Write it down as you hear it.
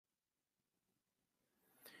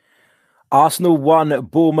Arsenal 1,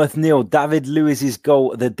 Bournemouth 0. David Luiz's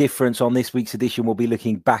goal, the difference on this week's edition. We'll be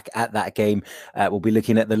looking back at that game. We'll be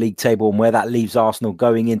looking at the league table and where that leaves Arsenal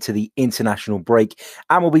going into the international break.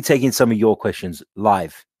 And we'll be taking some of your questions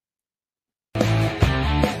live.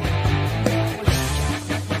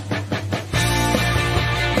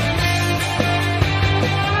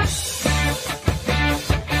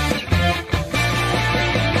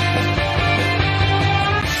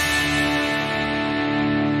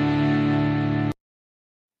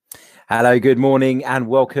 Hello, good morning, and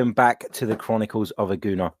welcome back to the Chronicles of a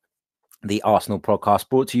Gooner, the Arsenal podcast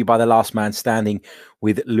brought to you by The Last Man Standing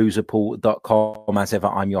with loserpool.com. As ever,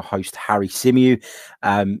 I'm your host, Harry Symeou.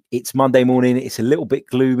 It's Monday morning. It's a little bit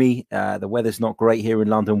gloomy. The weather's not great here in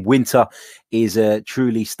London. Winter is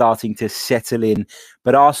truly starting to settle in.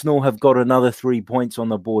 But Arsenal have got another 3 points on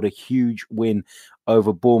the board, a huge win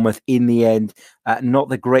over Bournemouth in the end. Not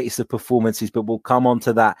the greatest of performances, but we'll come on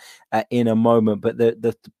to that in a moment. But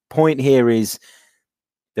the point here is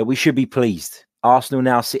that we should be pleased. Arsenal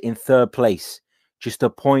now sit in third place, just a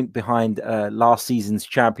point behind last season's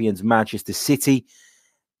champions, Manchester City.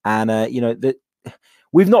 And,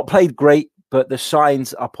 we've not played great, but the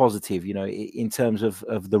signs are positive, in terms of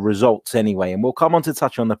the results anyway. And we'll come on to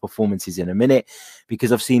touch on the performances in a minute,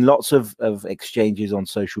 because I've seen lots of exchanges on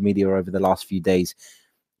social media over the last few days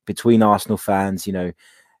between Arsenal fans,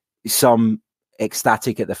 some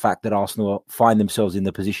ecstatic at the fact that Arsenal find themselves in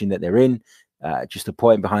the position that they're in, just a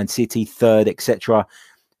point behind City, third, etc.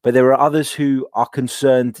 But there are others who are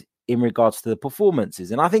concerned in regards to the performances.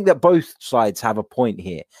 And I think that both sides have a point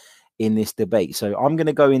here in this debate. So I'm going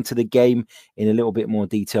to go into the game in a little bit more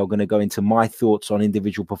detail. I'm going to go into my thoughts on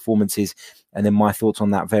individual performances and then my thoughts on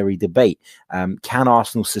that very debate. Can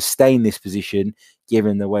Arsenal sustain this position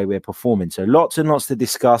given the way we're performing? So lots and lots to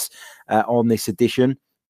discuss on this edition.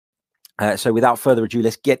 So without further ado,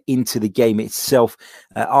 let's get into the game itself.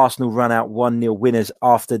 Arsenal run out 1-0 winners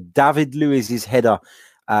after David Luiz's header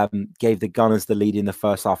gave the Gunners the lead in the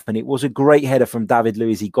first half. And it was a great header from David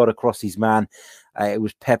Luiz. He got across his man. It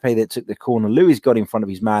was Pepe that took the corner. Luiz got in front of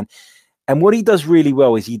his man. And what he does really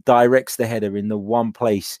well is he directs the header in the one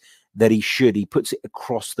place that he should. He puts it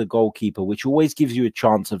across the goalkeeper, which always gives you a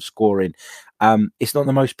chance of scoring. It's not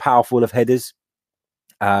the most powerful of headers.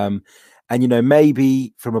 And,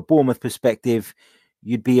 maybe from a Bournemouth perspective,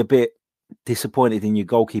 you'd be a bit disappointed in your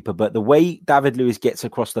goalkeeper. But the way David Luiz gets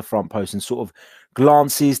across the front post and sort of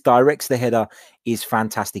glances, directs the header is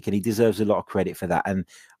fantastic. And he deserves a lot of credit for that. And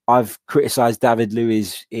I've criticised David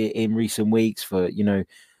Luiz in recent weeks for,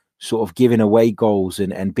 sort of giving away goals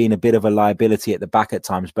and being a bit of a liability at the back at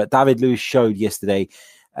times. But David Luiz showed yesterday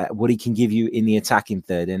what he can give you in the attacking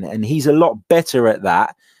third. And he's a lot better at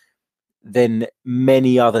that than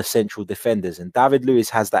many other central defenders. And David Luiz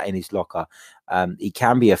has that in his locker. He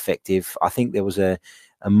can be effective. I think there was a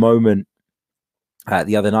moment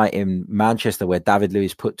the other night in Manchester where David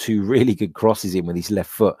Luiz put two really good crosses in with his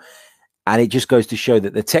left foot. And it just goes to show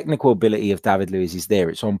that the technical ability of David Luiz is there.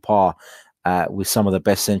 It's on par with some of the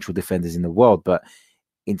best central defenders in the world. But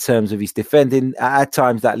in terms of his defending, at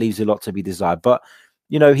times that leaves a lot to be desired. But,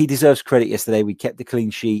 he deserves credit yesterday. We kept the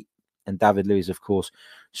clean sheet. And David Luiz, of course,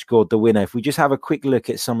 scored the winner. If we just have a quick look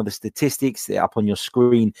at some of the statistics, they're up on your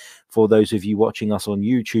screen for those of you watching us on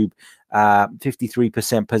YouTube.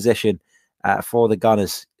 53% possession for the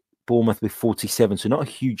Gunners. Bournemouth with 47. So not a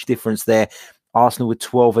huge difference there. Arsenal with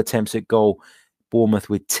 12 attempts at goal. Bournemouth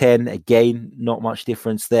with 10. Again, not much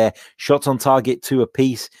difference there. Shots on target, 2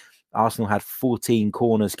 apiece. Arsenal had 14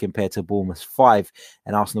 corners compared to Bournemouth's 5.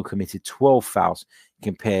 And Arsenal committed 12 fouls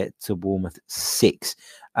compared to Bournemouth 6.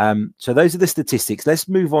 So those are the statistics. Let's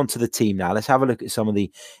move on to the team now. Let's have a look at some of the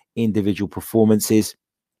individual performances.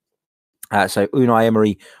 So Unai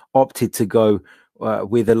Emery opted to go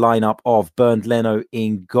with a lineup of Bernd Leno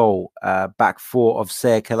in goal. Back four of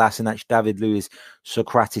Sead Kolasinac, David Luiz,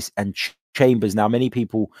 Sokratis and Chambers. Now, many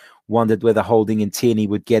people wondered whether Holding and Tierney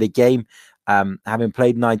would get a game. Having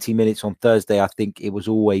played 90 minutes on Thursday, I think it was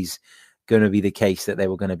always going to be the case that they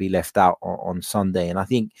were going to be left out on Sunday. And I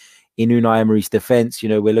think in Unai Emery's defence,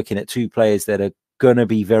 we're looking at two players that are going to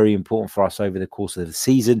be very important for us over the course of the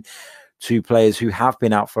season. Two players who have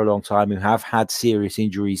been out for a long time, who have had serious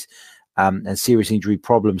injuries and serious injury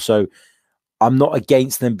problems. So I'm not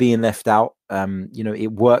against them being left out.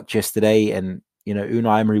 It worked yesterday, and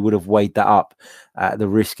Unai Emery would have weighed that up, the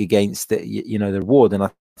risk against the reward. And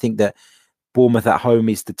I think that Bournemouth at home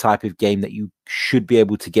is the type of game that you should be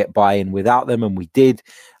able to get buy-in without them, and we did.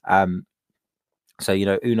 So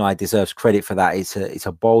Unai deserves credit for that. It's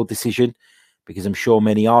a bold decision, because I'm sure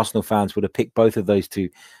many Arsenal fans would have picked both of those two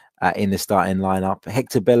in the starting lineup.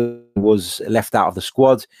 Hector Bellerin was left out of the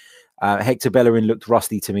squad. Hector Bellerin looked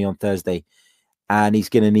rusty to me on Thursday, and he's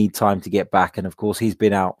going to need time to get back. And of course, he's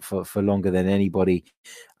been out for longer than anybody.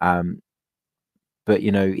 But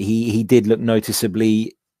he did look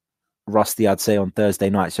noticeably rusty, I'd say, on Thursday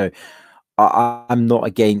night. So I'm not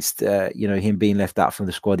against him being left out from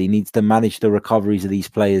the squad. He needs to manage the recoveries of these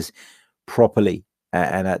players properly.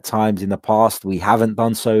 And at times in the past, we haven't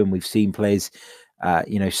done so, and we've seen players,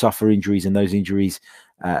 suffer injuries, and those injuries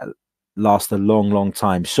last a long, long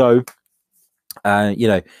time. So, I'm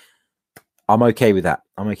okay with that.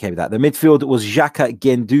 The midfield was Xhaka,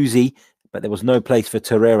 Guendouzi, but there was no place for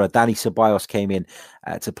Torreira. Dani Ceballos came in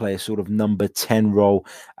to play a sort of number 10 role.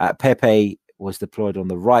 Pepe was deployed on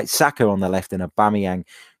the right, Saka on the left, and Aubameyang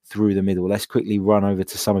through the middle. Let's quickly run over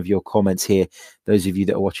to some of your comments here. Those of you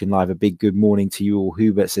that are watching live, a big good morning to you all.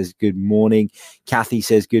 Hubert says good morning. Kathy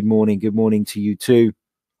says good morning. Good morning to you too.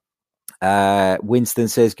 Winston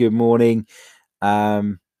says good morning.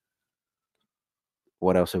 What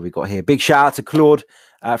else have we got here? Big shout out to Claude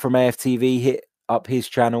from AFTV. Hit up his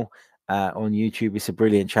channel on YouTube. It's a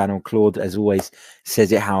brilliant channel. Claude, as always,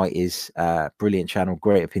 says it how it is. Brilliant channel,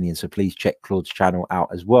 great opinion. So please check Claude's channel out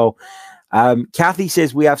as well. Kathy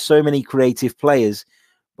says we have so many creative players,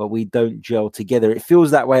 but we don't gel together. It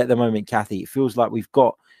feels that way at the moment, Kathy. It feels like we've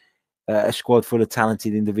got a squad full of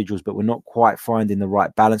talented individuals, but we're not quite finding the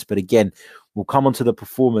right balance. But again, we'll come on to the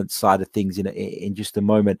performance side of things in just a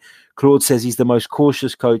moment. Claude says he's the most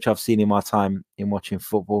cautious coach I've seen in my time in watching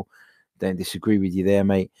football. Don't disagree with you there,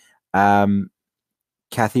 mate.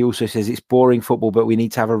 Kathy also says it's boring football, but we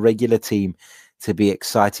need to have a regular team to be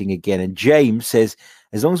exciting again. And James says,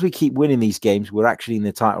 as long as we keep winning these games, we're actually in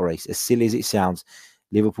the title race. As silly as it sounds,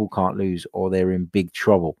 Liverpool can't lose or they're in big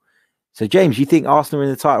trouble. So, James, you think Arsenal are in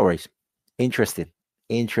the title race? Interesting.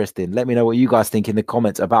 Let me know what you guys think in the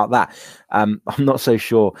comments about that. I'm not so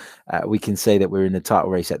sure we can say that we're in the title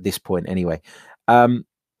race at this point anyway.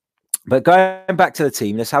 But going back to the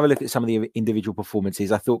team, let's have a look at some of the individual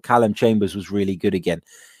performances. I thought Callum Chambers was really good again.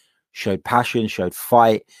 Showed passion, showed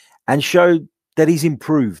fight, and showed that he's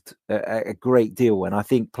improved a great deal. And I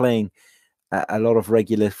think playing a lot of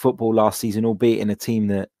regular football last season, albeit in a team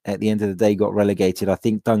that at the end of the day got relegated, I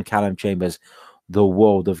think done Callum Chambers the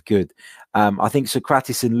world of good. I think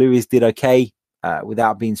Socrates and Lewis did okay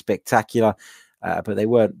without being spectacular, but they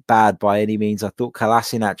weren't bad by any means. I thought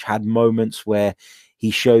Kolasinac had moments where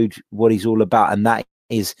he showed what he's all about, and that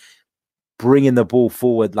is bringing the ball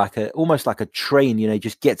forward almost like a train.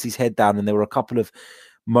 Just gets his head down. And there were a couple of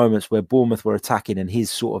moments where Bournemouth were attacking, and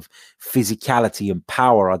his sort of physicality and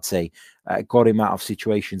power, I'd say, got him out of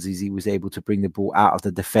situations as he was able to bring the ball out of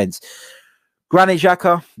the defence. Granit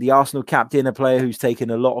Xhaka, the Arsenal captain, a player who's taken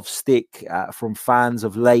a lot of stick from fans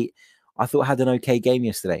of late, I thought had an okay game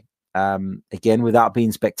yesterday. Again, without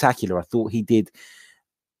being spectacular, I thought he did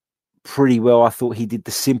pretty well. I thought he did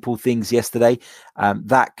the simple things yesterday.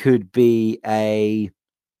 That could be a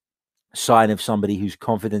sign of somebody whose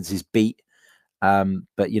confidence is beat. But,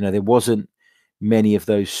 there wasn't many of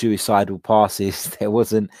those suicidal passes. There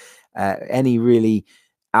wasn't any really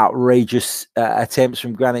outrageous attempts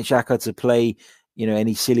from Granit Xhaka to play,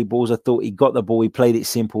 any silly balls. I thought he got the ball. He played it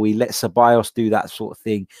simple. He let Ceballos do that sort of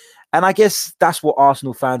thing. And I guess that's what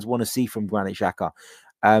Arsenal fans want to see from Granit Xhaka.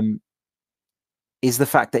 Is the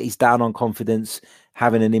fact that he's down on confidence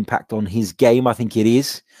having an impact on his game? I think it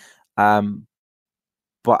is.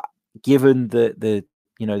 But given the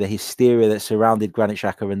hysteria that surrounded Granit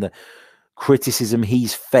Xhaka and the criticism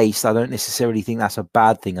he's faced, I don't necessarily think that's a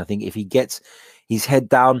bad thing. I think if he gets his head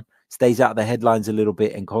down, stays out of the headlines a little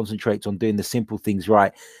bit and concentrates on doing the simple things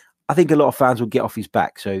right, I think a lot of fans will get off his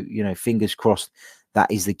back. So, fingers crossed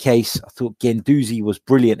that is the case. I thought Guendouzi was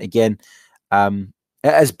brilliant again.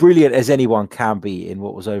 As brilliant as anyone can be in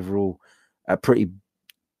what was overall a pretty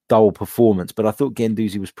dull performance. But I thought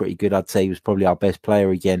Guendouzi was pretty good. I'd say he was probably our best player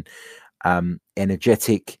again.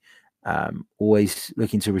 Energetic, always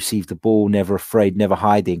looking to receive the ball, never afraid, never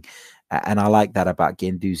hiding. And I like that about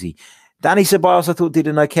Guendouzi. Dani Ceballos, I thought, did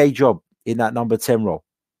an okay job in that number 10 role.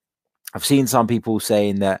 I've seen some people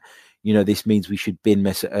saying that, this means we should bin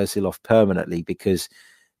Mesut Ozil off permanently because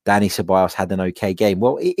Dani Ceballos had an okay game.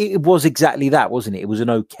 Well, it was exactly that, wasn't it? It was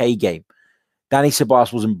an okay game. Dani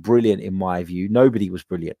Ceballos wasn't brilliant in my view. Nobody was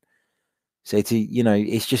brilliant. So,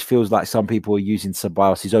 it just feels like some people are using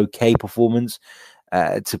Ceballos' okay performance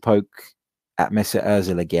to poke at Mesut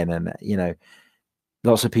Ozil again. And,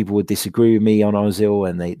 lots of people would disagree with me on Ozil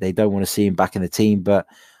and they don't want to see him back in the team. But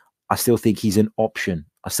I still think he's an option.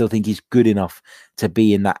 I still think he's good enough to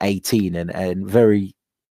be in that 18 and very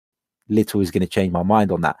little is going to change my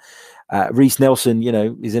mind on that. Reece Nelson,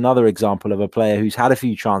 is another example of a player who's had a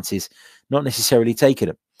few chances, not necessarily taken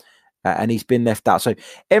them. and he's been left out. So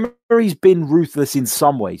Emery's been ruthless in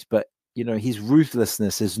some ways, but his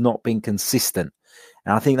ruthlessness has not been consistent.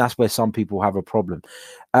 And I think that's where some people have a problem.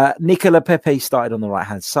 Nicola Pepe started on the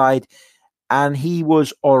right-hand side, and he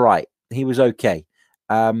was all right. He was okay.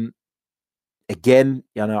 Again,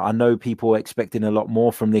 I know people are expecting a lot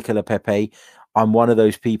more from Nicola Pepe. I'm one of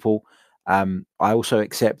those people. I also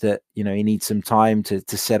accept that, he needs some time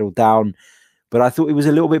to settle down. But I thought he was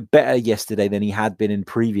a little bit better yesterday than he had been in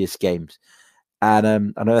previous games.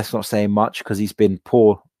 And I know that's not saying much because he's been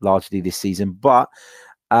poor largely this season. But,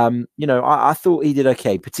 I thought he did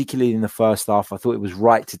okay, particularly in the first half. I thought it was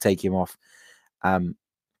right to take him off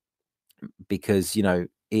because,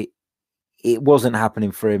 it wasn't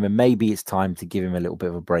happening for him. And maybe it's time to give him a little bit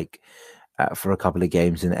of a break for a couple of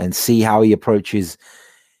games and see how he approaches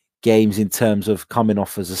games in terms of coming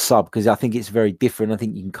off as a sub, because I think it's very different. I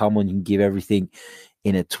think you can come on, you can give everything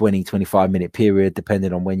in a 20-25 minute period,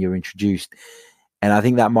 depending on when you're introduced. And I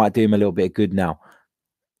think that might do him a little bit of good now.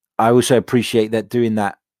 I also appreciate that doing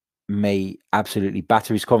that may absolutely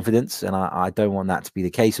batter his confidence, and I don't want that to be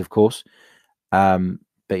the case, of course. But,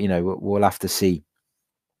 we'll have to see.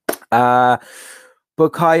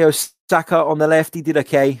 Bukayo Saka on the left, he did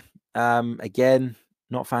okay. Again,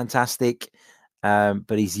 not fantastic, but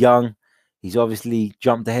he's young. He's obviously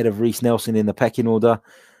jumped ahead of Reece Nelson in the pecking order.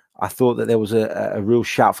 I thought that there was a real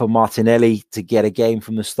shout for Martinelli to get a game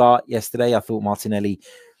from the start yesterday. I thought Martinelli,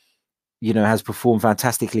 has performed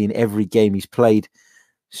fantastically in every game he's played.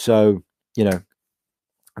 So, I've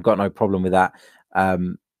got no problem with that.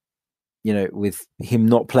 With him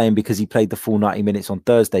not playing because he played the full 90 minutes on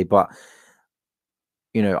Thursday. But,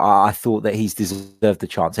 I thought that he's deserved the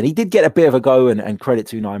chance. And he did get a bit of a go, and credit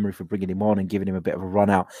to Unai Emery for bringing him on and giving him a bit of a run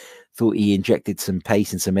out. Thought he injected some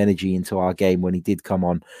pace and some energy into our game when he did come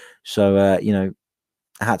on. So,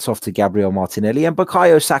 hats off to Gabriel Martinelli. And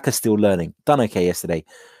Bukayo Saka still learning. Done okay yesterday.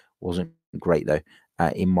 Wasn't great, though,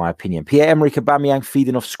 in my opinion. Pierre-Emerick Aubameyang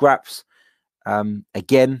feeding off scraps.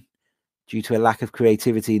 Again, due to a lack of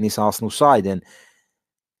creativity in this Arsenal side. And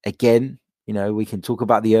again, we can talk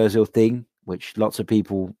about the Ozil thing, which lots of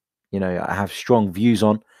people, have strong views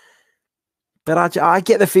on. But I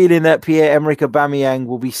get the feeling that Pierre-Emerick Aubameyang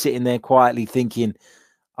will be sitting there quietly thinking,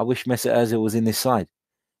 I wish Mesut Ozil was in this side.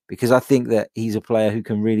 Because I think that he's a player who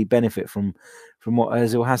can really benefit from what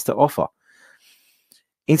Ozil has to offer.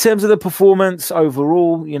 In terms of the performance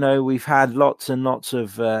overall, we've had lots and lots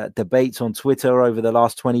of debates on Twitter over the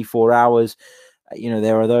last 24 hours.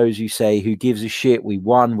 There are those who say, who gives a shit? We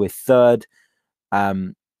won, we're third.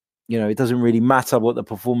 It doesn't really matter what the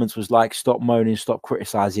performance was like. Stop moaning, stop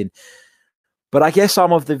criticizing. But I guess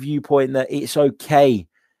I'm of the viewpoint that it's okay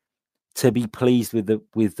to be pleased with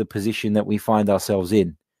the position that we find ourselves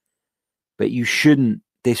in. But you shouldn't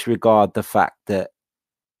disregard the fact that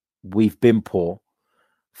we've been poor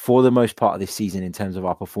for the most part of this season in terms of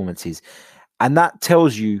our performances. And that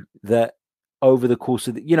tells you that over the course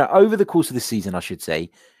of the season, I should say,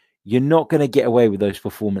 you're not going to get away with those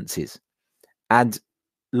performances. And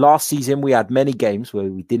last season, we had many games where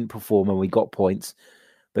we didn't perform and we got points.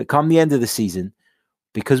 But come the end of the season,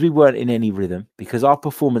 because we weren't in any rhythm, because our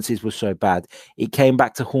performances were so bad, it came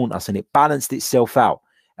back to haunt us and it balanced itself out.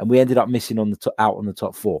 And we ended up missing out on the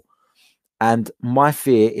top four. And my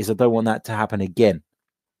fear is I don't want that to happen again.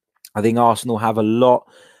 I think Arsenal have a lot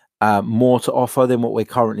more to offer than what we're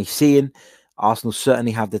currently seeing. Arsenal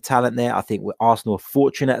certainly have the talent there. I think Arsenal are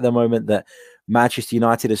fortunate at the moment that Manchester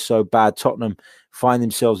United is so bad. Tottenham find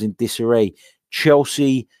themselves in disarray.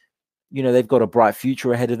 Chelsea, they've got a bright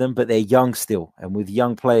future ahead of them, but they're young still. And with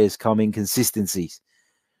young players come inconsistencies.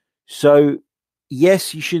 So,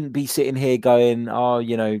 yes, you shouldn't be sitting here going,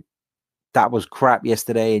 that was crap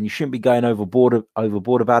yesterday. And you shouldn't be going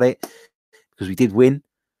overboard about it because we did win.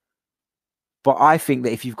 But I think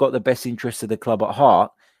that if you've got the best interests of the club at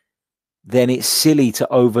heart, then it's silly to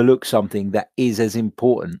overlook something that is as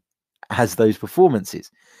important as those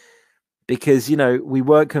performances. Because, we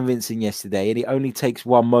weren't convincing yesterday, and it only takes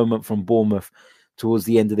one moment from Bournemouth towards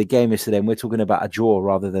the end of the game yesterday, and we're talking about a draw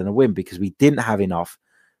rather than a win because we didn't have enough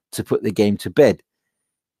to put the game to bed.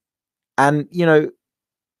 And,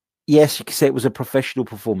 yes, you could say it was a professional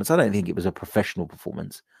performance. I don't think it was a professional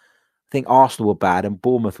performance. I think Arsenal were bad and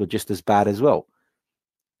Bournemouth were just as bad as well.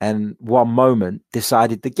 And one moment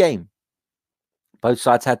decided the game. Both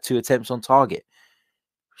sides had 2 attempts on target.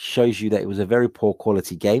 Shows you that it was a very poor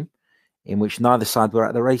quality game in which neither side were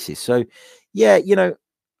at the races. So, yeah,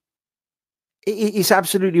 it's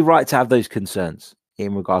absolutely right to have those concerns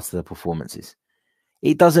in regards to the performances.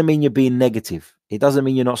 It doesn't mean you're being negative. It doesn't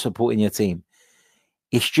mean you're not supporting your team.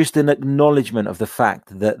 It's just an acknowledgement of the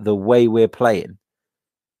fact that the way we're playing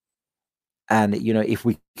And, if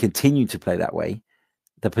we continue to play that way,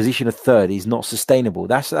 the position of third is not sustainable.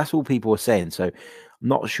 That's all people are saying. So I'm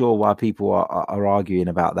not sure why people are arguing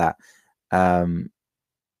about that.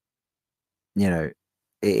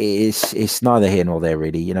 It's neither here nor there,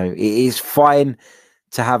 really. It is fine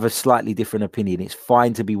to have a slightly different opinion. It's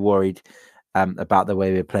fine to be worried about the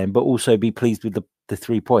way we're playing, but also be pleased with the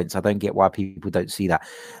 3 points. I don't get why people don't see that.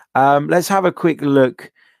 Let's have a quick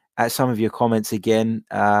look at some of your comments again.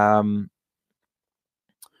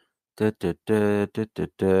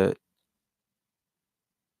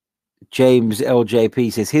 James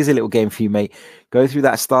LJP says, here's a little game for you, mate. Go through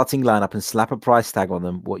that starting lineup and slap a price tag on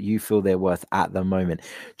them, what you feel they're worth at the moment.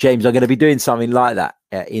 James, I'm going to be doing something like that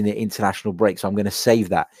in the international break, so I'm going to save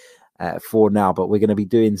that for now, but we're going to be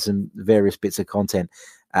doing some various bits of content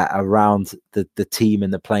around the team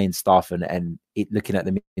and the playing staff and looking at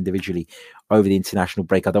them individually over the international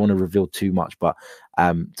break. I don't want to reveal too much, but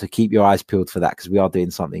to keep your eyes peeled for that, because we are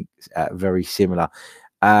doing something very similar.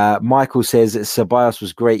 Michael says that Ceballos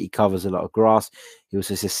was great. He covers a lot of grass. He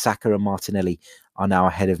also says Saka and Martinelli are now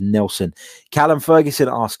ahead of Nelson. Callum Ferguson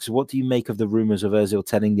asks, what do you make of the rumours of Ozil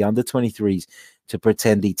telling the under-23s to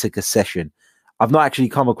pretend he took a session? I've not actually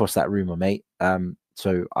come across that rumour, mate.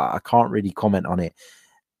 So I can't really comment on it.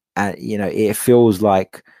 And, it feels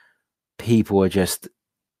like people are just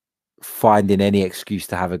finding any excuse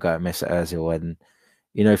to have a go at Mesut Ozil. And,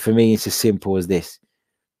 for me, it's as simple as this.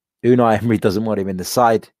 Unai Emery doesn't want him in the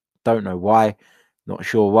side. Don't know why. Not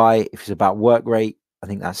sure why. If it's about work rate, I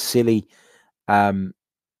think that's silly.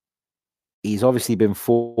 He's obviously been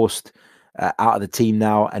forced out of the team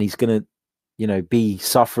now, and he's going to, be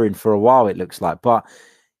suffering for a while, it looks like. But,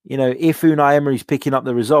 if Unai Emery's picking up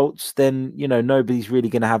the results, then, nobody's really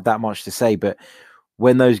going to have that much to say. But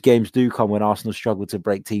when those games do come, when Arsenal struggle to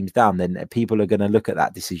break teams down, then people are going to look at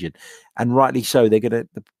that decision. And rightly so, they're going to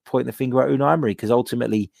point the finger at Unai Emery, because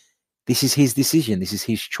ultimately, this is his decision. This is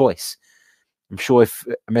his choice. I'm sure if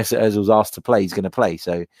Mesut Ozil's asked to play, he's going to play.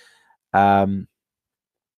 So,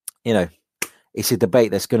 it's a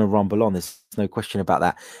debate that's going to rumble on. There's no question about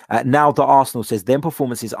that. Now that Arsenal says their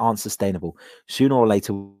performances aren't sustainable, sooner or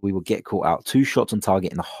later we will get caught out. 2 shots on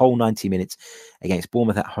target in the whole 90 minutes against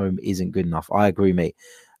Bournemouth at home isn't good enough. I agree, mate.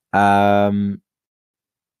 Let's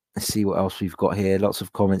see what else we've got here. Lots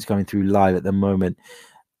of comments coming through live at the moment.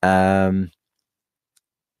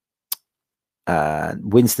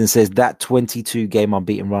 Winston says that 22 game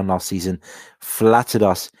unbeaten run last season flattered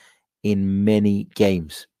us in many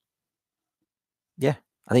games. Yeah,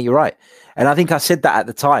 I think you're right. And I think I said that at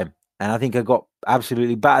the time, and I think I got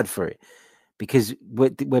absolutely bad for it, because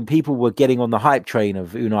when people were getting on the hype train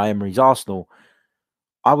of Unai Emery's Arsenal,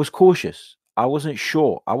 I was cautious. I wasn't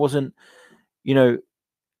sure. I wasn't,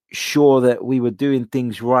 sure that we were doing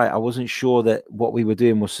things right. I wasn't sure that what we were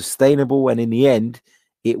doing was sustainable. And in the end,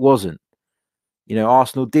 it wasn't.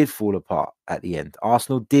 Arsenal did fall apart at the end.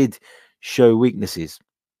 Arsenal did show weaknesses.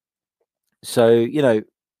 So,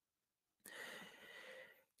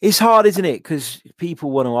 it's hard, isn't it? Because people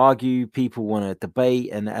want to argue, people want to debate,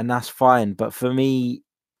 and that's fine. But for me,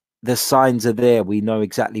 the signs are there. We know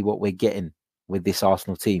exactly what we're getting with this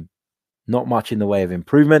Arsenal team. Not much in the way of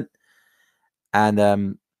improvement.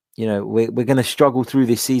 And, we're going to struggle through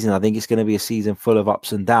this season. I think it's going to be a season full of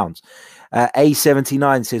ups and downs.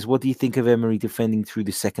 A79 says, what do you think of Emery defending through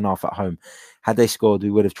the second half at home? Had they scored, we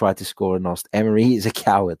would have tried to score and lost. Emery is a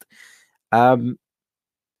coward. I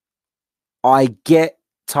get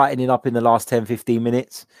tightening up in the last 10, 15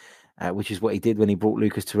 minutes, which is what he did when he brought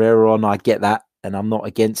Lucas Torreira on. I get that, and I'm not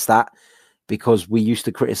against that, because we used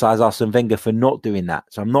to criticise Arsene Wenger for not doing that.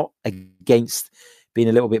 So I'm not against being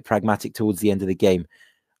a little bit pragmatic towards the end of the game.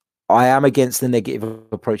 I am against the negative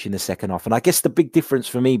approach in the second half. And I guess the big difference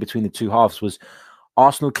for me between the two halves was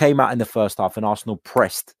Arsenal came out in the first half and Arsenal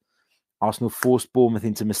pressed. Arsenal forced Bournemouth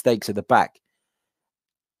into mistakes at the back.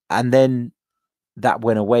 And then that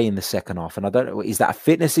went away in the second half. And I don't know, is that a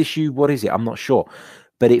fitness issue? What is it? I'm not sure.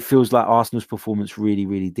 But it feels like Arsenal's performance really,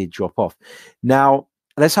 really did drop off. Now,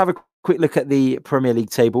 let's have a quick look at the Premier League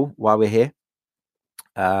table while we're here.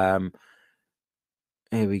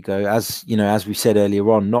 Here we go. As we said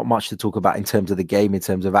earlier on, not much to talk about in terms of the game, in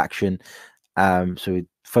terms of action. So we're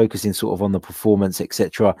focusing sort of on the performance,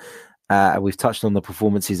 etc. We've touched on the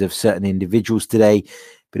performances of certain individuals today.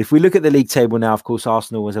 But if we look at the league table now, of course,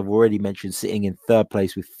 Arsenal, as I've already mentioned, sitting in third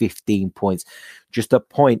place with 15 points, just a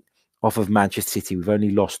point off of Manchester City. We've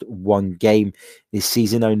only lost 1 game this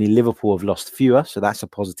season. Only Liverpool have lost fewer, so that's a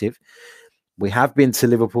positive. We have been to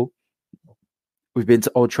Liverpool. We've been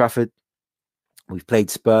to Old Trafford. We've played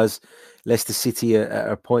Spurs. Leicester City are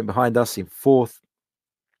a point behind us in fourth.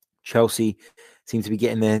 Chelsea seem to be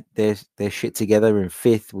getting their shit together in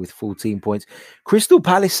 5th with 14 points. Crystal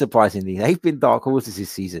Palace, surprisingly, they've been dark horses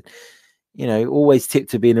this season. Always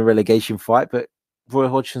tipped to be in a relegation fight, but Roy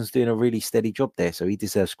Hodgson's doing a really steady job there, so he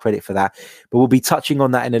deserves credit for that. But we'll be touching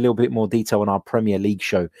on that in a little bit more detail on our Premier League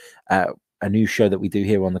show, a new show that we do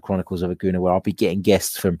here on the Chronicles of a Gooner, where I'll be getting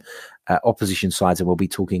guests from opposition sides, and we'll be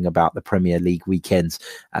talking about the Premier League weekends.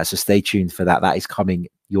 So stay tuned for that. That is coming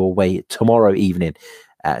your way tomorrow evening.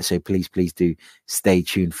 So please do stay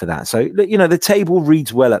tuned for that. So, the table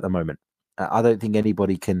reads well at the moment. I don't think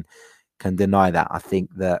anybody can deny that. I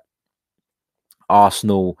think that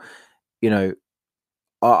Arsenal,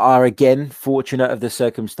 are again fortunate of the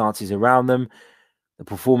circumstances around them. The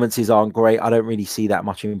performances aren't great. I don't really see that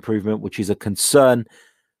much improvement, which is a concern.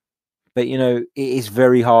 But, it is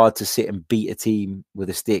very hard to sit and beat a team with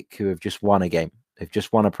a stick who have just won a game. They've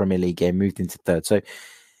just won a Premier League game, moved into 3rd. So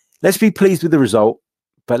let's be pleased with the result,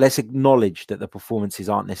 but let's acknowledge that the performances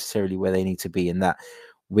aren't necessarily where they need to be and that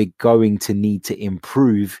we're going to need to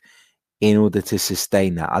improve in order to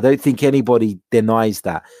sustain that. I don't think anybody denies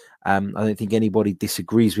that. I don't think anybody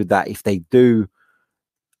disagrees with that. If they do,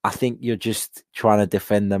 I think you're just trying to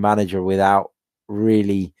defend the manager without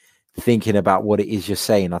really thinking about what it is you're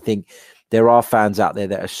saying. I think there are fans out there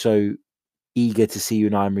that are so eager to see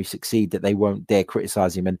Unai Emery succeed that they won't dare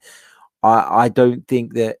criticize him. And I don't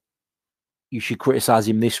think that you should criticize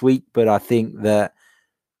him this week, but I think that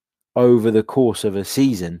over the course of a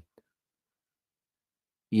season,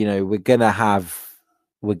 we're gonna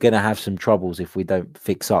have some troubles if we don't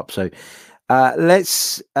fix up. So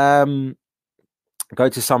let's go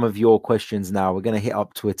to some of your questions now. We're going to hit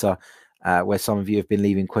up Twitter, where some of you have been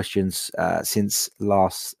leaving questions since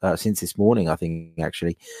this morning, I think,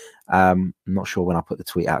 actually. I'm not sure when I put the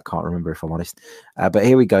tweet out. Can't remember, if I'm honest. But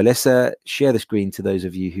here we go. Let's share the screen to those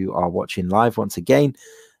of you who are watching live once again.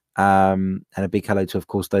 And a big hello to, of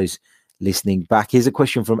course, those listening back. Here's a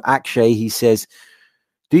question from Akshay. He says,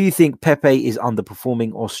 do you think Pepe is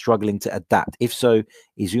underperforming or struggling to adapt? If so,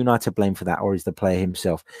 is Unai to blame for that, or is the player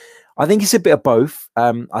himself? I think it's a bit of both.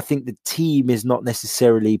 I think the team is not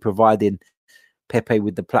necessarily providing Pepe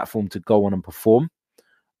with the platform to go on and perform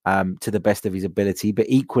to the best of his ability, but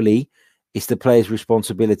equally, it's the player's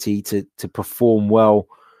responsibility to perform well.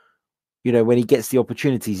 When he gets the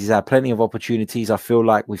opportunities, he's had plenty of opportunities. I feel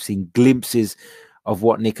like we've seen glimpses of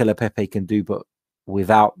what Nicola Pepe can do, but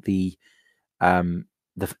without the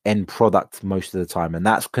end product most of the time, and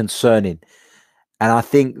that's concerning. And I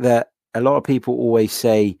think that a lot of people always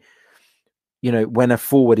say, when a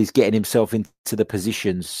forward is getting himself into the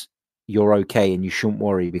positions, you're okay and you shouldn't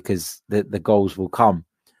worry because the goals will come.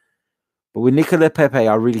 But with Nicola Pepe,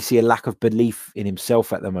 I really see a lack of belief in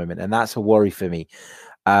himself at the moment, and that's a worry for me.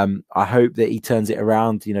 I hope that he turns it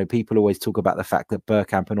around. People always talk about the fact that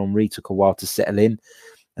Bergkamp and Henry took a while to settle in,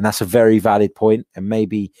 and that's a very valid point. And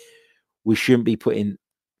maybe we shouldn't be putting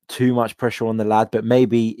too much pressure on the lad, but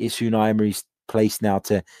maybe it's Unai Emery's place now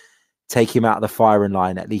to take him out of the firing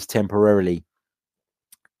line, at least temporarily,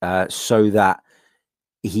 so that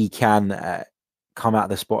he can come out of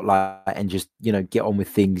the spotlight and just, get on with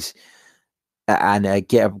things and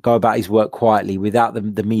go about his work quietly without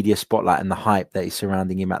the media spotlight and the hype that is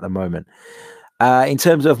surrounding him at the moment. In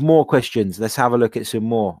terms of more questions, let's have a look at some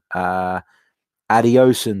more.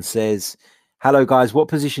 Adioson says, hello, guys. What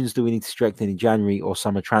positions do we need to strengthen in January or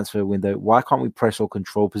summer transfer window? Why can't we press or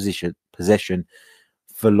control possession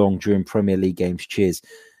for long during Premier League games? Cheers.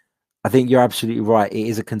 I think you're absolutely right. It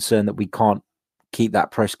is a concern that we can't keep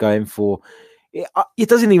that press going for. It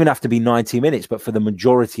doesn't even have to be 90 minutes, but for the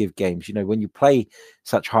majority of games, when you play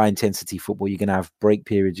such high intensity football, you're going to have break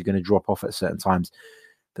periods. You're going to drop off at certain times.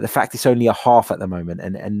 But the fact it's only a half at the moment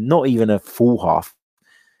and not even a full half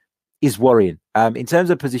is worrying. In terms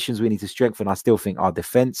of positions we need to strengthen, I still think our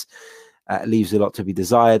defense leaves a lot to be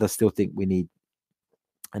desired. I still think we need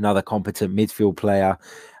another competent midfield player.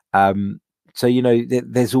 So,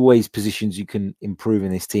 there's always positions you can improve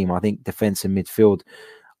in this team. I think defense and midfield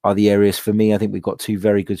are the areas for me. I think we've got two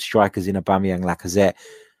very good strikers in Aubameyang, Lacazette.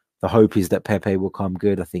 The hope is that Pepe will come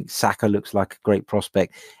good. I think Saka looks like a great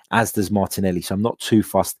prospect, as does Martinelli. So I'm not too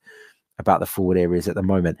fussed about the forward areas at the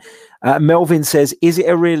moment. Melvin says, is it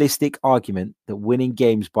a realistic argument that winning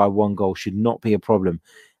games by one goal should not be a problem,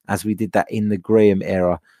 as we did that in the Graham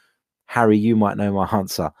era? Harry, you might know my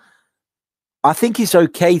answer. I think it's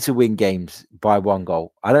okay to win games by one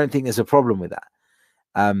goal. I don't think there's a problem with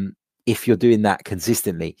that. If you're doing that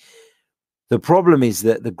consistently. The problem is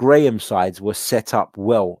that the Graham sides were set up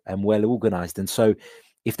well and well organized. And so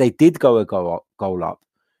if they did go a goal up,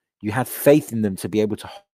 you had faith in them to be able to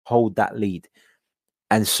hold that lead.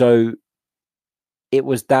 And so it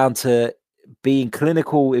was down to being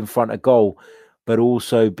clinical in front of goal, but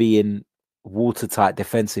also being watertight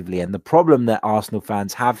defensively. And the problem that Arsenal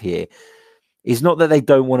fans have here is not that they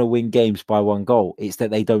don't want to win games by one goal. It's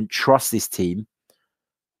that they don't trust this team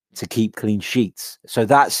to keep clean sheets. So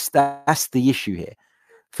that's the issue here.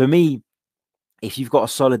 For me, if you've got a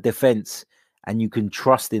solid defense and you can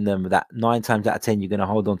trust in them that 9 times out of 10 you're going to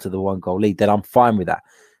hold on to the 1-goal lead, then I'm fine with that.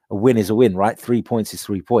 A win is a win, right? 3 points is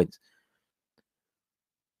 3 points.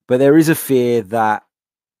 But there is a fear that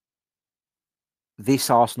this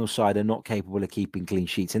Arsenal side are not capable of keeping clean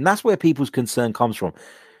sheets. And that's where people's concern comes from.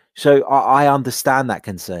 So I understand that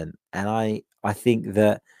concern. And I think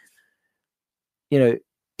that, you know,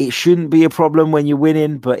 it shouldn't be a problem when you're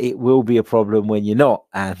winning, but it will be a problem when you're not.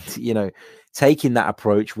 And, you know, taking that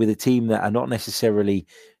approach with a team that are not necessarily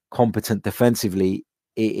competent defensively,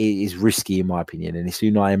 it is risky, in my opinion. And it's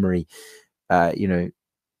Unai Emery, you know,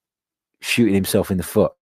 shooting himself in the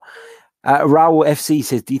foot. Raul FC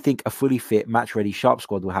says, do you think a fully fit, match-ready, sharp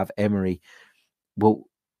squad will have Emery, will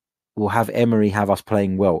have Emery have us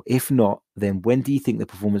playing well? If not, then when do you think the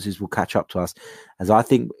performances will catch up to us? As I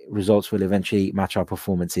think results will eventually match our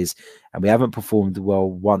performances, and we haven't performed well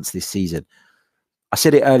once this season. I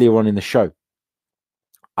said it earlier on in the show.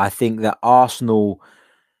 I think that Arsenal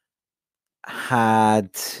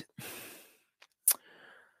last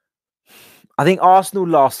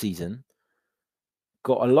season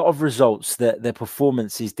got a lot of results that their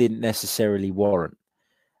performances didn't necessarily warrant.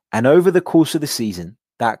 And over the course of the season,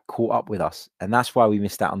 that caught up with us. And that's why we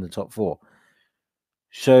missed out on the top 4.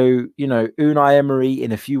 So, you know, Unai Emery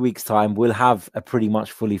in a few weeks' time will have a pretty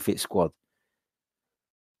much fully fit squad.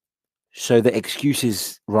 So the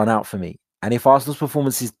excuses run out for me. And if Arsenal's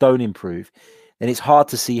performances don't improve, then it's hard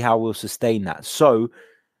to see how we'll sustain that. So,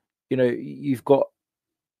 you know, you've got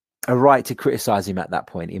a right to criticize him at that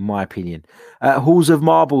point, in my opinion. Halls of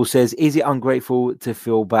Marble says, is it ungrateful to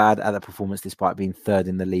feel bad at the performance despite being 3rd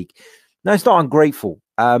in the league? No, it's not ungrateful.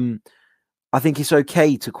 I think it's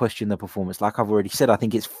okay to question the performance. Like I've already said, I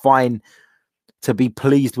think it's fine to be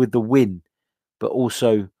pleased with the win, but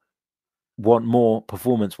also want more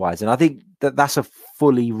performance-wise. And I think that that's a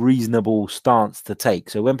fully reasonable stance to take.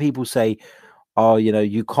 So when people say, oh, you know,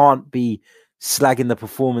 you can't be slagging the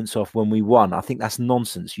performance off when we won, I think that's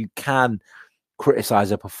nonsense. You can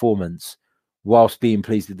criticize a performance whilst being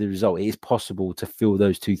pleased with the result. It is possible to feel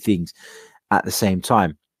those two things at the same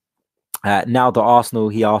time. Now that Arsenal,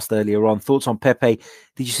 he asked earlier on, thoughts on Pepe?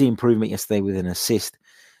 Did you see improvement yesterday with an assist?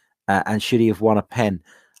 And should he have won a pen?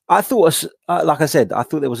 I thought, like I said, I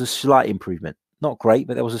thought there was a slight improvement. Not great,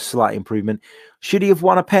 but there was a slight improvement. Should he have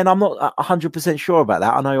won a pen? I'm not 100% sure about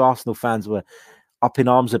that. I know Arsenal fans were up in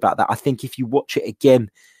arms about that. I think if you watch it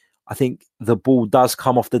again, I think the ball does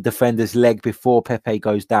come off the defender's leg before Pepe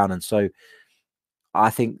goes down. And so I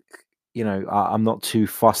think, you know, I'm not too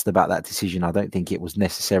fussed about that decision. I don't think it was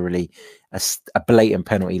necessarily a blatant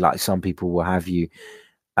penalty like some people will have you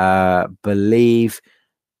believe.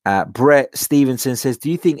 Brett Stevenson says, do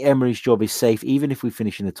you think Emery's job is safe even if we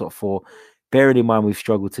finish in the top 4, bearing in mind we've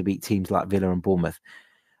struggled to beat teams like Villa and Bournemouth?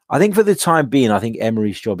 I think for the time being, I think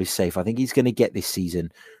Emery's job is safe. I think he's going to get this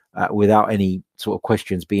season without any sort of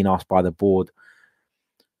questions being asked by the board.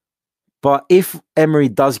 But if Emery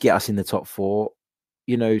does get us in the top 4,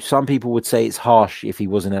 you know, some people would say it's harsh if he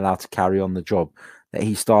wasn't allowed to carry on the job that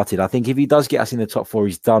he started. I think if he does get us in the top 4,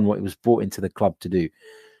 he's done what he was brought into the club to do.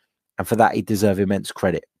 And for that, he deserves immense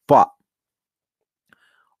credit. But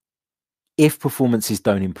if performances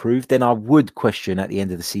don't improve, then I would question at the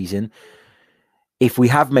end of the season, if we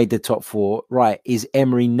have made the top 4, right, is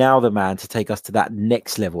Emery now the man to take us to that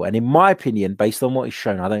next level? And in my opinion, based on what he's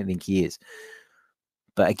shown, I don't think he is.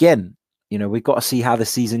 But again, you know, we've got to see how the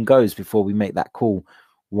season goes before we make that call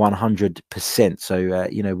 100%. So,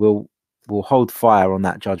 you know, we'll hold fire on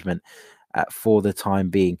that judgment for the time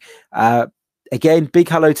being. Again, big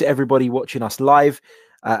hello to everybody watching us live.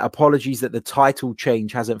 Apologies that the title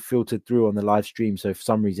change hasn't filtered through on the live stream. So for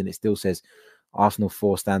some reason, it still says Arsenal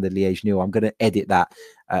 4, Standard Liège 0. I'm going to edit that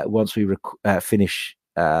once we finish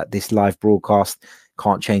this live broadcast.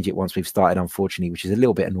 Can't change it once we've started, unfortunately, which is a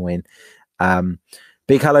little bit annoying.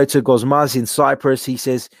 Big hello to Gozmaz in Cyprus. He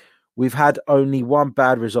says, we've had only one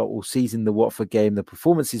bad result all season, the Watford game. The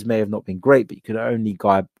performances may have not been great, but you can only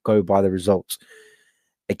go by the results.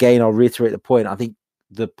 Again, I'll reiterate the point. I think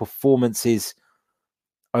the performances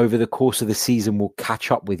over the course of the season will catch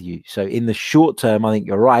up with you. So in the short term, I think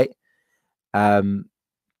you're right.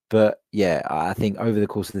 But yeah, I think over the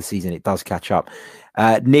course of the season, it does catch up.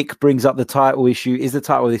 Nick brings up the title issue. Is the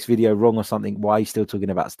title of this video wrong or something? Why are you still talking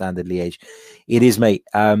about Standard Liège? It is, mate.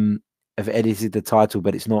 have edited the title,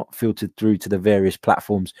 but it's not filtered through to the various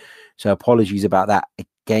platforms. So apologies about that.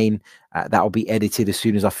 Again, that will be edited as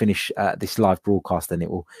soon as I finish this live broadcast, and it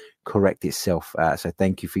will correct itself. So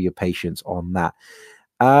thank you for your patience on that.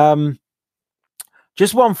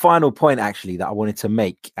 Just one final point, actually, that I wanted to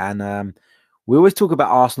make. And we always talk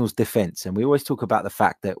about Arsenal's defence, and we always talk about the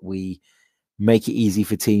fact that we make it easy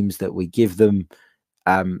for teams, that we give them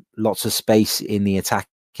lots of space in the attacking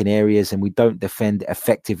areas, and we don't defend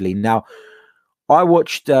effectively. Now, I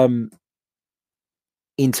watched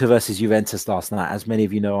Inter versus Juventus last night. As many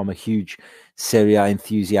of you know, I'm a huge Serie A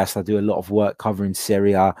enthusiast. I do a lot of work covering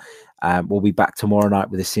Serie A. We'll be back tomorrow night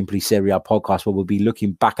with a Simply Serie A podcast, where we'll be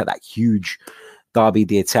looking back at that huge Derby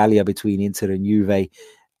d'Italia between Inter and Juve.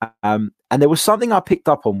 And there was something I picked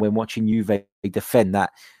up on when watching Juve defend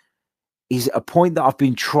that is a point that I've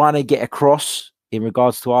been trying to get across in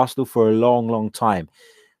regards to Arsenal for a long, long time.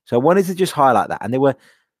 So I wanted to just highlight that. And there were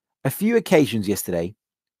a few occasions yesterday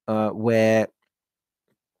where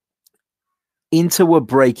Inter were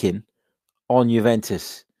breaking on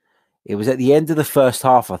Juventus. It was at the end of the first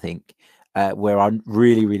half, I think, where I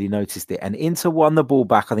really, really noticed it. And Inter won the ball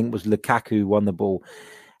back. I think it was Lukaku who won the ball.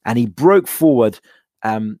 And he broke forward.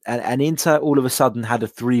 And Inter all of a sudden had a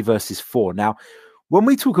 3 versus 4. Now, when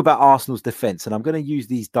we talk about Arsenal's defence, and I'm going to use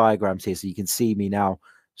these diagrams here so you can see me now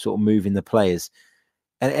sort of moving the players.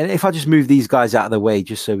 And if I just move these guys out of the way,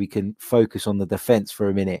 just so we can focus on the defence for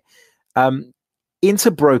a minute.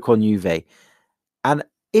 Inter broke on Juve. And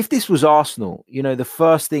if this was Arsenal, you know, the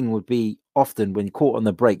first thing would be often when caught on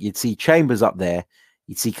the break, you'd see Chambers up there,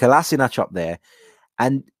 you'd see Kolasinac up there,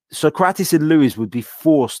 and Sokratis and Lewis would be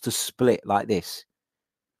forced to split like this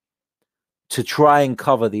to try and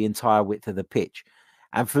cover the entire width of the pitch.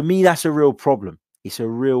 And for me, that's a real problem. It's a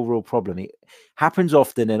real, real problem. It happens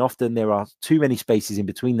often, and often there are too many spaces in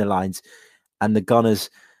between the lines, and the Gunners,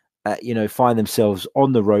 find themselves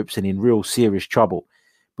on the ropes and in real serious trouble.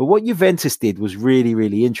 But what Juventus did was really,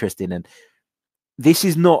 really interesting. And this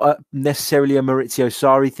is not necessarily a Maurizio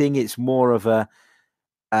Sarri thing. It's more of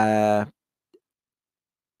an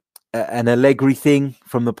Allegri thing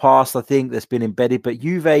from the past, I think, that's been embedded. But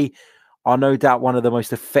Juve are no doubt one of the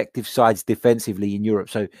most effective sides defensively in Europe.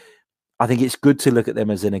 So I think it's good to look at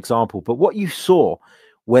them as an example. But what you saw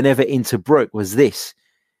whenever Inter broke was this.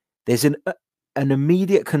 There's an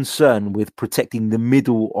immediate concern with protecting the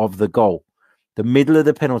middle of the goal, the middle of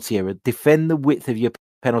the penalty area. Defend the width of your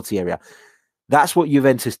penalty area. That's what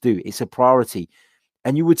Juventus do. It's a priority.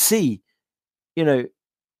 And you would see,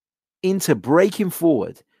 Inter breaking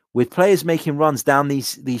forward with players making runs down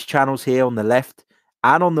these channels here on the left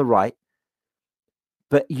and on the right.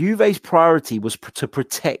 But Juve's priority was to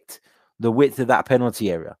protect the width of that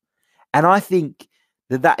penalty area. And I think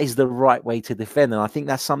that is the right way to defend. And I think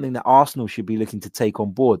that's something that Arsenal should be looking to take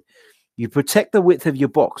on board. You protect the width of your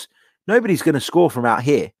box. Nobody's going to score from out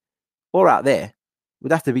here or out there. It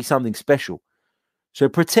would have to be something special. So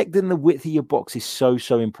protecting the width of your box is so,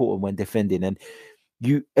 so important when defending. And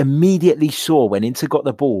you immediately saw when Inter got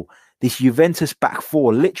the ball, this Juventus back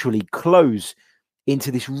four literally close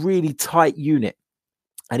into this really tight unit.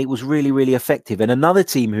 And it was really, really effective. And another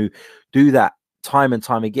team who do that time and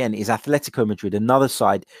time again is Atletico Madrid, another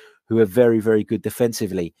side who are very, very good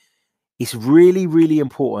defensively. It's really, really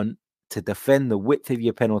important to defend the width of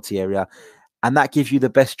your penalty area. And that gives you the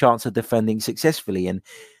best chance of defending successfully. And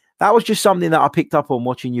that was just something that I picked up on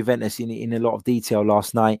watching Juventus in a lot of detail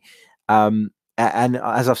last night. And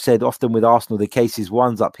as I've said, often with Arsenal, the case is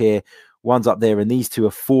one's up here, one's up there. And these two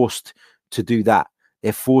are forced to do that.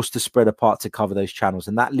 They're forced to spread apart to cover those channels.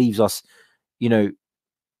 And that leaves us,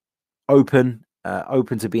 open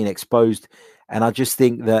to being exposed. And I just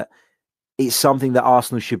think that it's something that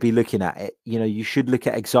Arsenal should be looking at. You should look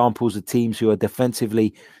at examples of teams who are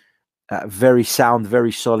defensively very sound,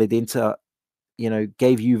 very solid. Inter,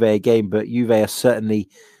 gave Juve a game, but Juve are certainly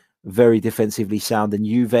very defensively sound. And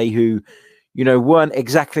Juve, who, weren't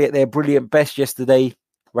exactly at their brilliant best yesterday,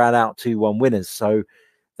 ran out 2-1 winners. So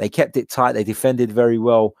they kept it tight. They defended very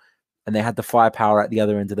well, and they had the firepower at the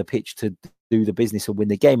other end of the pitch to do the business and win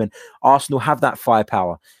the game. And Arsenal have that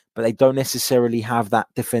firepower, but they don't necessarily have that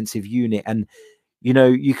defensive unit. And,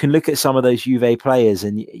 you can look at some of those Juve players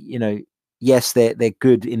and, yes, they're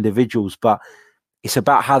good individuals, but it's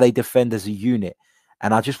about how they defend as a unit.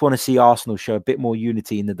 And I just want to see Arsenal show a bit more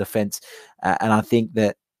unity in the defense. And I think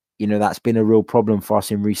that, that's been a real problem for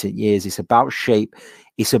us in recent years. It's about shape.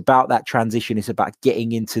 It's about that transition. It's about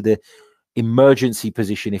getting into the emergency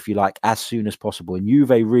position, if you like, as soon as possible. And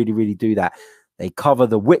Juve really, really do that. They cover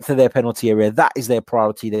the width of their penalty area. That is their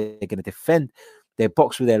priority. They're going to defend their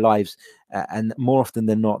box with their lives. And more often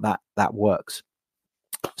than not, that works.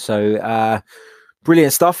 So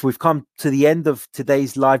brilliant stuff. We've come to the end of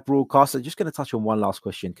today's live broadcast. I'm just going to touch on one last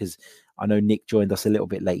question because I know Nick joined us a little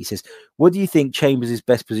bit late. He says, what do you think Chambers'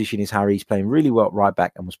 best position is, Harry? He's playing really well at right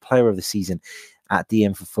back and was player of the season at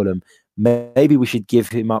DM for Fulham. Maybe we should give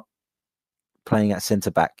him up playing at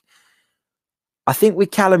centre back. I think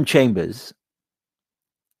with Callum Chambers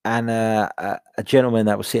and a gentleman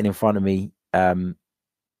that was sitting in front of me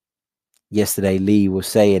yesterday, Lee, was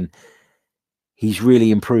saying he's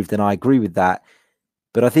really improved, and I agree with that.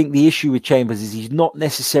 But I think the issue with Chambers is he's not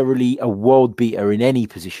necessarily a world beater in any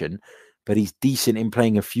position, but he's decent in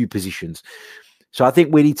playing a few positions. So I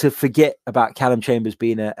think we need to forget about Callum Chambers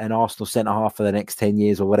being an Arsenal centre-half for the next 10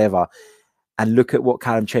 years or whatever, and look at what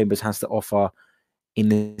Callum Chambers has to offer in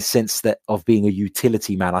the sense that of being a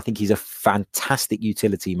utility man. I think he's a fantastic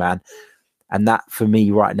utility man. And that, for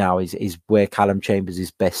me, right now, is where Callum Chambers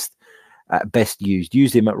is best used.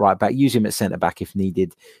 Use him at right back, use him at centre back if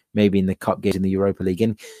needed, maybe in the cup games in the Europa League.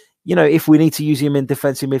 And, you know, if we need to use him in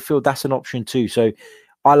defensive midfield, that's an option too. So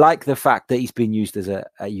I like the fact that he's been used as a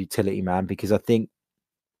utility man, because I think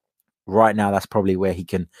right now that's probably where he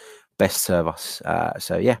can best serve us.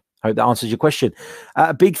 So, yeah, hope that answers your question.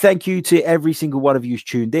 A big thank you to every single one of you who's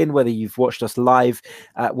tuned in, whether you've watched us live,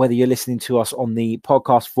 whether you're listening to us on the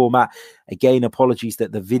podcast format. Again, apologies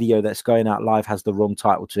that the video that's going out live has the wrong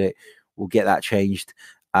title to it. We'll get that changed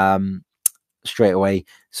straight away.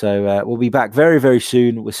 So we'll be back very, very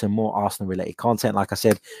soon with some more Arsenal-related content. Like I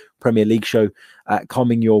said, Premier League show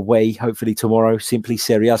coming your way, hopefully tomorrow. Simply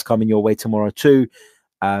Serie A's coming your way tomorrow too.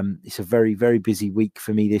 It's a very, very busy week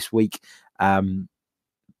for me this week.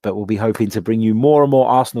 But we'll be hoping to bring you more and more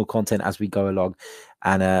Arsenal content as we go along.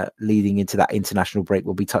 And leading into that international break,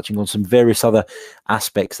 we'll be touching on some various other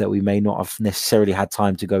aspects that we may not have necessarily had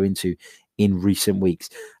time to go into in recent weeks.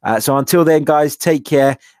 So until then, guys, take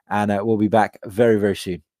care, and we'll be back very, very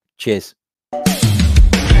soon. Cheers.